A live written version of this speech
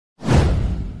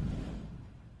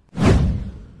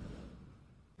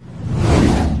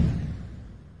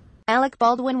Alec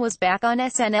Baldwin was back on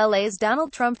SNL's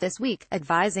Donald Trump this week,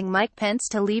 advising Mike Pence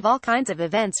to leave all kinds of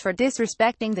events for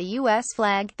disrespecting the U.S.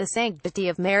 flag, the sanctity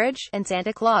of marriage, and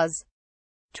Santa Claus.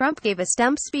 Trump gave a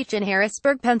stump speech in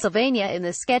Harrisburg, Pennsylvania in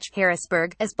the sketch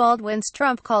Harrisburg, as Baldwin's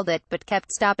Trump called it, but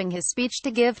kept stopping his speech to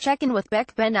give check-in with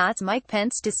Beck Bennott's Mike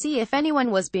Pence to see if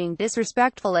anyone was being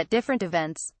disrespectful at different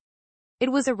events.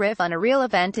 It was a riff on a real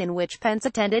event in which Pence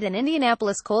attended an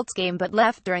Indianapolis Colts game but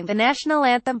left during the national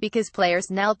anthem because players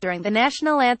knelt during the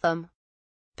national anthem.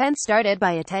 Pence started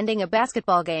by attending a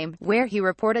basketball game, where he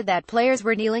reported that players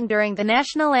were kneeling during the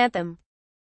national anthem.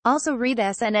 Also read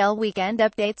SNL Weekend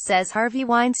Update says Harvey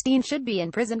Weinstein should be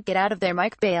in prison. Get out of there,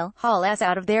 Mike. Bail, haul ass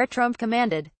out of there, Trump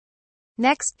commanded.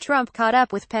 Next, Trump caught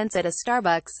up with Pence at a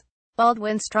Starbucks.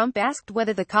 Baldwin's Trump asked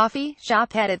whether the coffee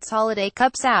shop had its holiday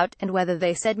cups out, and whether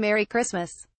they said Merry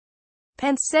Christmas.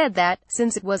 Pence said that,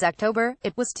 since it was October,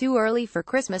 it was too early for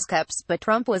Christmas cups, but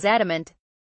Trump was adamant.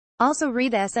 Also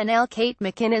read SNL Kate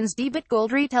McKinnon's Debit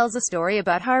Gold retells a story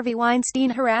about Harvey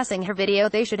Weinstein harassing her video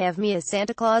They Should Have Me as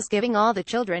Santa Claus giving all the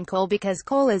children coal because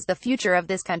coal is the future of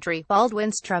this country,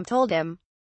 Baldwin's Trump told him.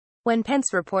 When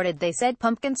Pence reported they said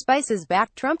pumpkin spice is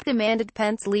back, Trump demanded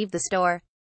Pence leave the store.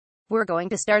 We're going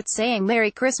to start saying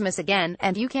Merry Christmas again,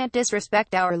 and you can't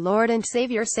disrespect our Lord and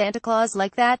Savior Santa Claus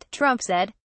like that, Trump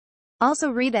said. Also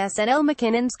read SNL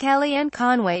McKinnon's Kellyanne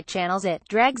Conway channels It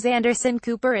drags Anderson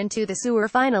Cooper into the sewer.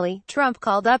 Finally, Trump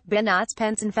called up Bennott's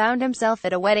Pence and found himself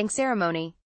at a wedding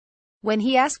ceremony. When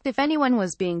he asked if anyone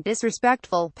was being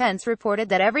disrespectful, Pence reported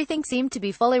that everything seemed to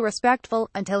be fully respectful,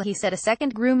 until he said a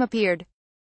second groom appeared.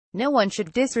 No one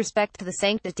should disrespect the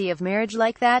sanctity of marriage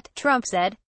like that, Trump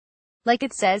said. Like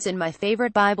it says in my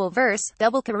favorite Bible verse,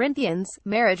 2 Corinthians,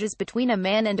 marriage is between a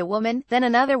man and a woman, then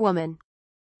another woman,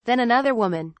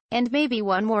 and maybe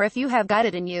one more if you have got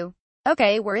it in you.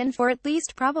 Okay, we're in for at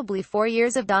least probably 4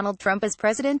 years of Donald Trump as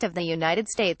President of the United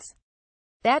States.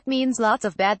 That means lots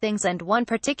of bad things and one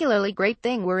particularly great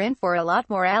thing. We're in for a lot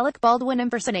more Alec Baldwin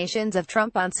impersonations of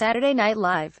Trump on Saturday Night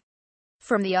Live.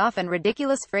 From the often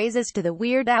ridiculous phrases to the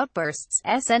weird outbursts,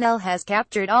 SNL has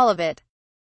captured all of it.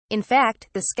 In fact,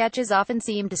 the sketches often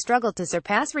seem to struggle to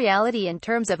surpass reality in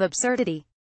terms of absurdity.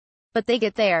 But they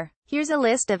get there. Here's a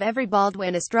list of every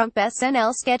Baldwin as Trump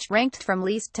SNL sketch ranked from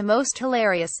least to most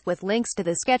hilarious, with links to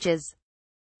the sketches.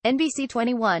 NBC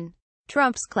 21.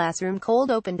 Trump's Classroom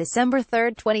cold open December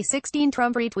 3, 2016.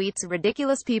 Trump retweets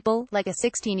ridiculous people, like a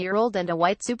 16-year-old and a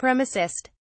white supremacist.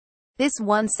 This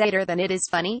one's sadder than it is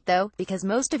funny, though, because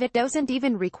most of it doesn't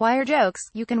even require jokes.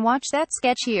 You can watch that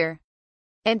sketch here.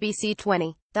 NBC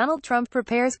 20. Donald Trump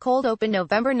prepares cold open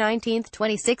November 19,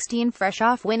 2016. Fresh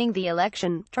off winning the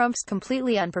election, Trump's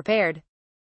completely unprepared.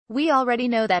 We already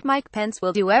know that Mike Pence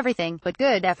will do everything, but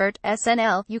good effort,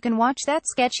 SNL. You can watch that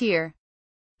sketch here.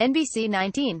 NBC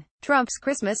 19. Trump's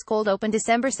Christmas cold open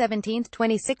December 17,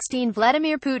 2016.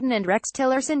 Vladimir Putin and Rex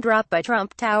Tillerson drop by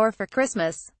Trump Tower for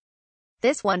Christmas.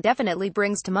 This one definitely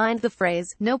brings to mind the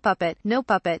phrase, no puppet, no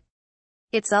puppet.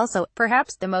 It's also,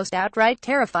 perhaps, the most outright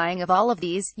terrifying of all of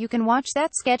these. You can watch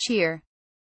that sketch here.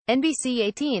 NBC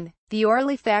 18. The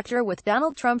Orly Factor with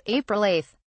Donald Trump, April 8.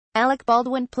 Alec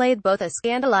Baldwin played both a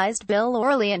scandalized Bill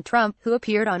Orly and Trump, who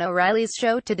appeared on O'Reilly's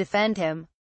show to defend him.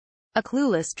 A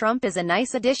clueless Trump is a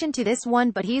nice addition to this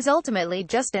one, but he's ultimately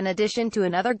just an addition to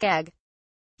another gag.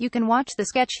 You can watch the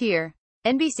sketch here.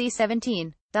 NBC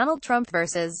 17. Donald Trump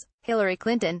vs. Hillary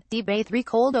Clinton, Debate 3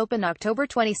 cold open October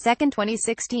 22,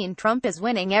 2016. Trump is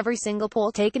winning every single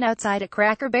poll taken outside a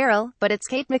Cracker Barrel, but it's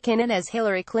Kate McKinnon as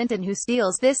Hillary Clinton who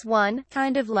steals this one,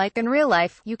 kind of like in real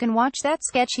life. You can watch that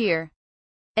sketch here.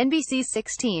 NBC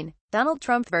 16. Donald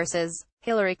Trump vs.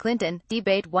 Hillary Clinton,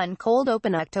 Debate 1 cold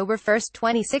open October 1,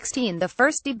 2016. The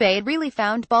first debate really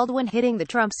found Baldwin hitting the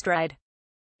Trump stride.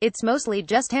 It's mostly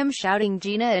just him shouting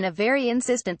Gina in a very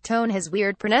insistent tone, his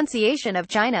weird pronunciation of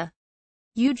China.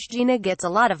 Huge Gina gets a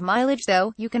lot of mileage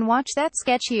though. You can watch that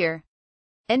sketch here.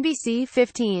 NBC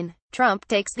 15. Trump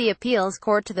takes the appeals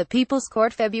court to the People's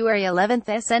Court February 11.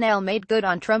 SNL made good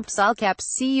on Trump's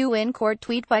all-caps "See you in court"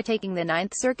 tweet by taking the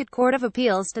Ninth Circuit Court of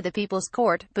Appeals to the People's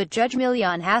Court, but Judge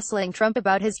Milian hassling Trump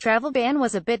about his travel ban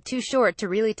was a bit too short to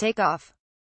really take off.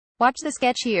 Watch the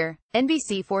sketch here.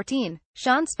 NBC 14.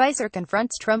 Sean Spicer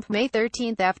confronts Trump May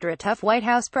 13 after a tough White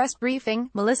House press briefing.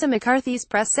 Melissa McCarthy's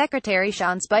press secretary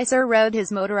Sean Spicer rode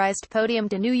his motorized podium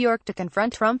to New York to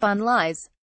confront Trump on lies.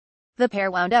 The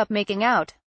pair wound up making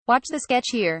out. Watch the sketch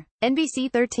here.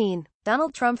 NBC 13.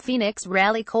 Donald Trump Phoenix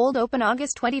rally cold open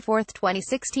August 24,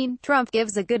 2016. Trump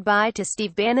gives a goodbye to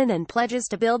Steve Bannon and pledges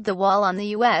to build the wall on the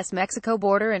U.S.-Mexico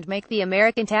border and make the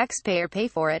American taxpayer pay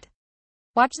for it.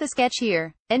 Watch the sketch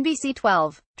here. NBC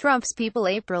 12. Trump's people.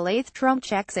 April 8. Trump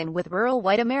checks in with rural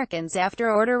white Americans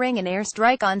after ordering an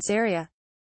airstrike on Syria.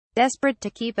 Desperate to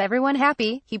keep everyone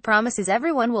happy, he promises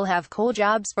everyone will have coal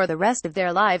jobs for the rest of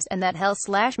their lives and that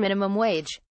hell/minimum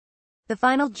wage. The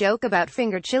final joke about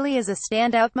finger chili is a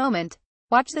standout moment.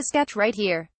 Watch the sketch right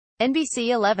here. NBC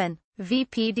 11.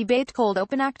 VP debate cold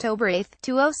open October 8,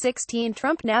 2016.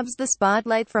 Trump nabs the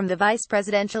spotlight from the vice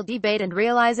presidential debate and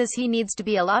realizes he needs to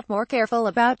be a lot more careful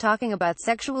about talking about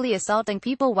sexually assaulting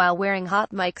people while wearing hot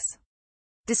mics.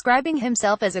 Describing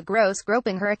himself as a gross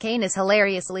groping hurricane is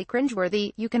hilariously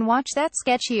cringeworthy. You can watch that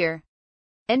sketch here.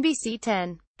 NBC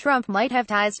 10. Trump might have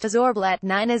ties to Zorblat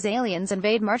 9 as aliens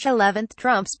invade March 11.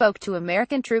 Trump spoke to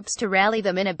American troops to rally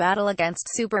them in a battle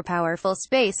against super-powerful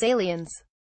space aliens.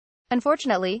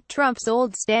 Unfortunately, Trump's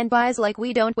old standbys like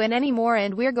 "we don't win anymore"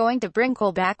 and "we're going to bring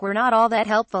coal back" were not all that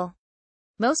helpful.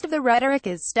 Most of the rhetoric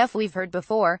is stuff we've heard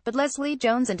before, but Leslie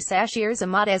Jones and Sashir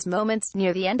Zamata's moments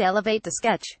near the end elevate the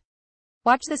sketch.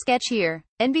 Watch the sketch here.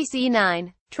 NBC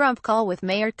 9. Trump call with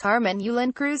Mayor Carmen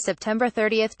Yulín Cruz. September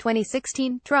 30,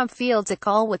 2016. Trump fields a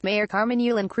call with Mayor Carmen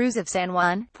Yulín Cruz of San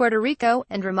Juan, Puerto Rico,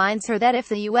 and reminds her that if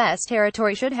the U.S.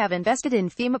 territory should have invested in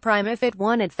FEMA Prime if it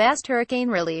wanted fast hurricane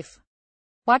relief.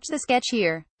 Watch the sketch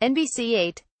here. NBC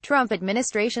 8. Trump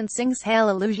administration sings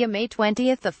Hallelujah. May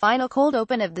 20. The final cold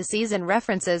open of the season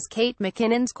references Kate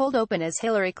McKinnon's cold open as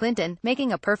Hillary Clinton,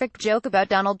 making a perfect joke about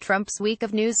Donald Trump's week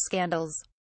of news scandals.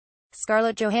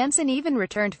 Scarlett Johansson even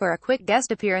returned for a quick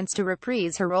guest appearance to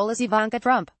reprise her role as Ivanka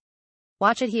Trump.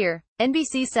 Watch it here.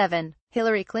 NBC 7.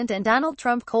 Hillary Clinton Donald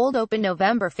Trump cold open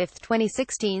November 5,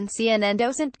 2016. CNN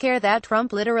doesn't care that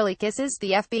Trump literally kisses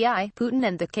the FBI, Putin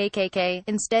and the KKK,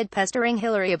 instead pestering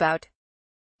Hillary about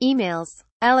emails.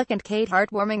 Alec and Kate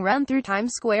heartwarming run through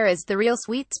Times Square is the real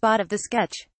sweet spot of the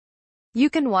sketch. You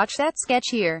can watch that sketch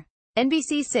here.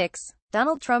 NBC 6.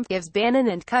 Donald Trump gives Bannon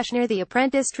and Kushner the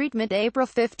Apprentice treatment. April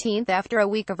 15. After a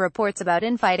week of reports about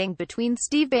infighting between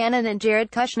Steve Bannon and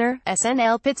Jared Kushner,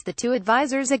 SNL pits the two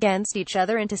advisors against each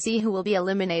other and to see who will be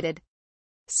eliminated.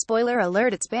 Spoiler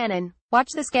alert, it's Bannon.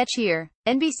 Watch the sketch here.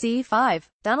 NBC 5.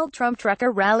 Donald Trump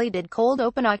trucker rally did cold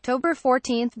open October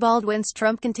 14. Baldwin's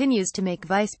Trump continues to make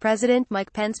Vice President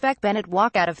Mike Pence back Bennett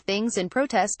walk out of things in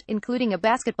protest, including a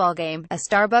basketball game, a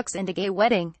Starbucks and a gay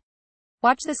wedding.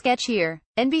 Watch the sketch here.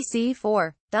 NBC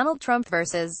 4. Donald Trump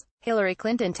vs. Hillary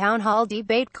Clinton Town Hall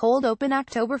debate cold open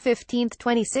October 15,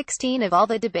 2016. Of all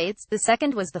the debates, the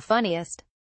second was the funniest.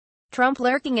 Trump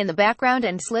lurking in the background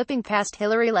and slipping past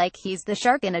Hillary like he's the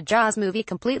shark in a Jaws movie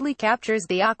completely captures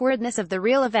the awkwardness of the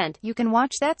real event. You can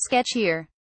watch that sketch here.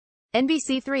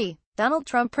 NBC 3. Donald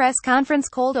Trump press conference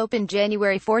cold open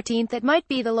January 14. It might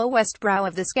be the lowest brow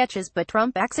of the sketches, but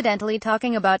Trump accidentally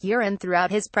talking about urine throughout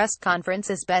his press conference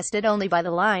is bested only by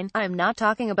the line, "I'm not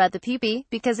talking about the pee-pee,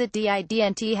 because it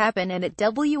didn't happen and it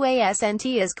wasn't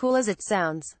as cool as it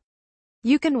sounds."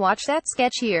 You can watch that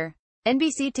sketch here.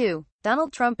 NBC 2.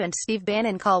 Donald Trump and Steve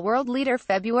Bannon call world leader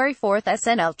February 4.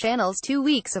 SNL channels 2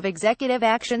 weeks of executive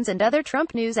actions and other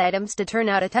Trump news items to turn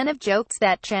out a ton of jokes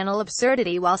that channel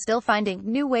absurdity while still finding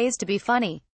new ways to be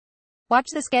funny. Watch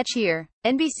the sketch here.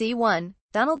 NBC 1.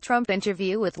 Donald Trump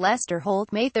interview with Lester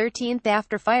Holt May 13.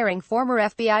 After firing former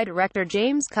FBI Director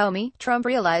James Comey, Trump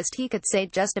realized he could say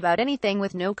just about anything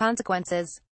with no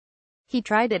consequences. He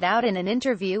tried it out in an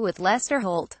interview with Lester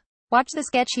Holt. Watch the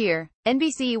sketch here.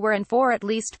 NBC were in for at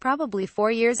least probably 4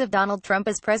 years of Donald Trump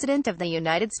as President of the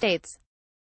United States.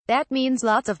 That means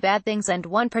lots of bad things and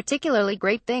one particularly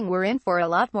great thing. We're in for a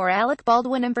lot more Alec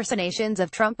Baldwin impersonations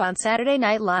of Trump on Saturday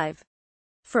Night Live.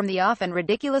 From the often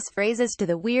ridiculous phrases to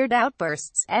the weird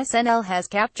outbursts, SNL has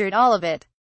captured all of it.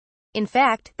 In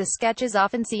fact, the sketches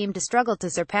often seem to struggle to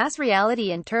surpass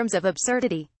reality in terms of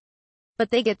absurdity.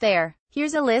 But they get there.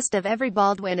 Here's a list of every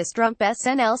Baldwin as Trump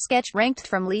SNL sketch ranked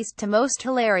from least to most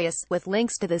hilarious, with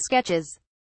links to the sketches.